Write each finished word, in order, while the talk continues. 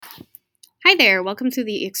there. Welcome to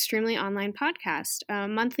the Extremely Online Podcast, a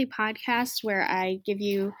monthly podcast where I give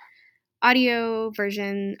you audio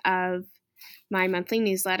version of my monthly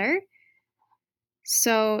newsletter.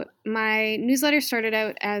 So my newsletter started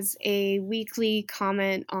out as a weekly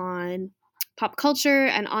comment on pop culture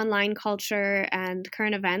and online culture and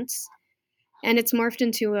current events. And it's morphed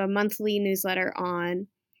into a monthly newsletter on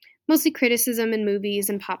mostly criticism in movies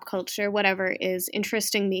and pop culture, whatever is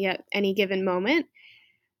interesting me at any given moment.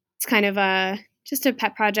 It's kind of just a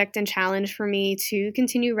pet project and challenge for me to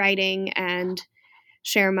continue writing and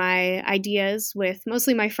share my ideas with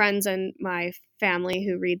mostly my friends and my family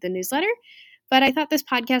who read the newsletter. But I thought this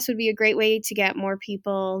podcast would be a great way to get more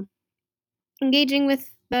people engaging with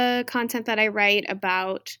the content that I write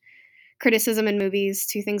about criticism in movies,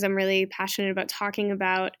 two things I'm really passionate about talking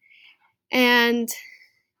about. And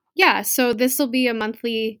yeah, so this will be a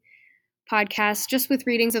monthly podcast just with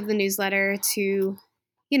readings of the newsletter to,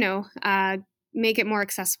 you know, make it more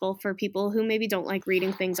accessible for people who maybe don't like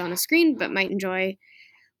reading things on a screen but might enjoy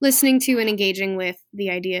listening to and engaging with the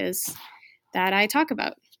ideas that I talk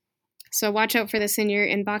about. So watch out for this in your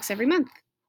inbox every month.